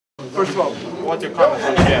First of all, what's your comments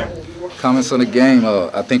on the game? Comments on the game,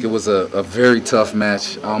 I think it was a very tough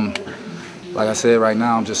match. Like I said, right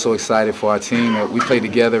now I'm just so excited for our team. We played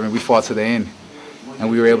together and we fought to the end, and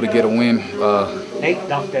we were able to get a win.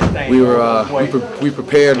 We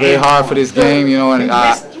prepared very hard for this game, you know, and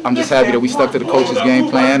I'm just happy that we stuck to the coach's game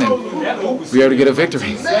plan and we were able to get a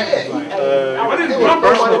victory. Your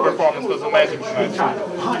personal performance was amazing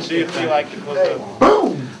tonight. Do you feel like it was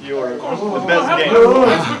the best game?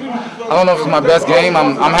 I don't know if it was my best game.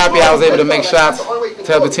 I'm happy I was able to make shots to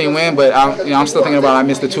help the team win, but I'm still thinking about I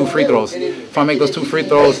missed the 2 free throws. If I make those 2 free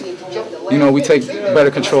throws, you know, we take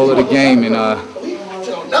better control of the game, and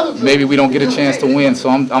maybe we don't get a chance to win. So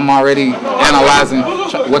I'm already analyzing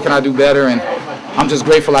what can I do better, and I'm just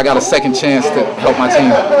grateful I got a second chance to help my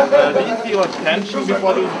team. Do you feel a tension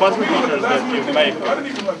before those buzzer beaters that you make?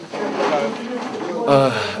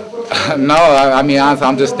 No, I mean, honestly,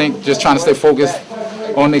 I'm just trying to stay focused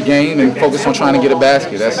on the game and focus on trying to get a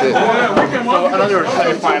basket. That's it. So another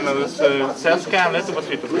semifinal is CSKA and Lietuvos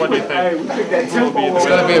Rytas. What do you think will be? It's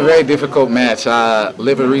going to be a very difficult match.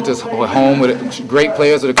 Lietuvos Rytas at home with great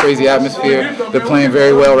players with a crazy atmosphere. They're playing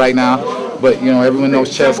very well right now. But you know, everyone knows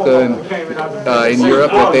CSKA in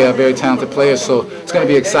Europe that they are very talented players. So it's going to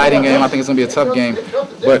be an exciting game. I think it's going to be a tough game,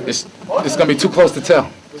 but it's going to be too close to tell.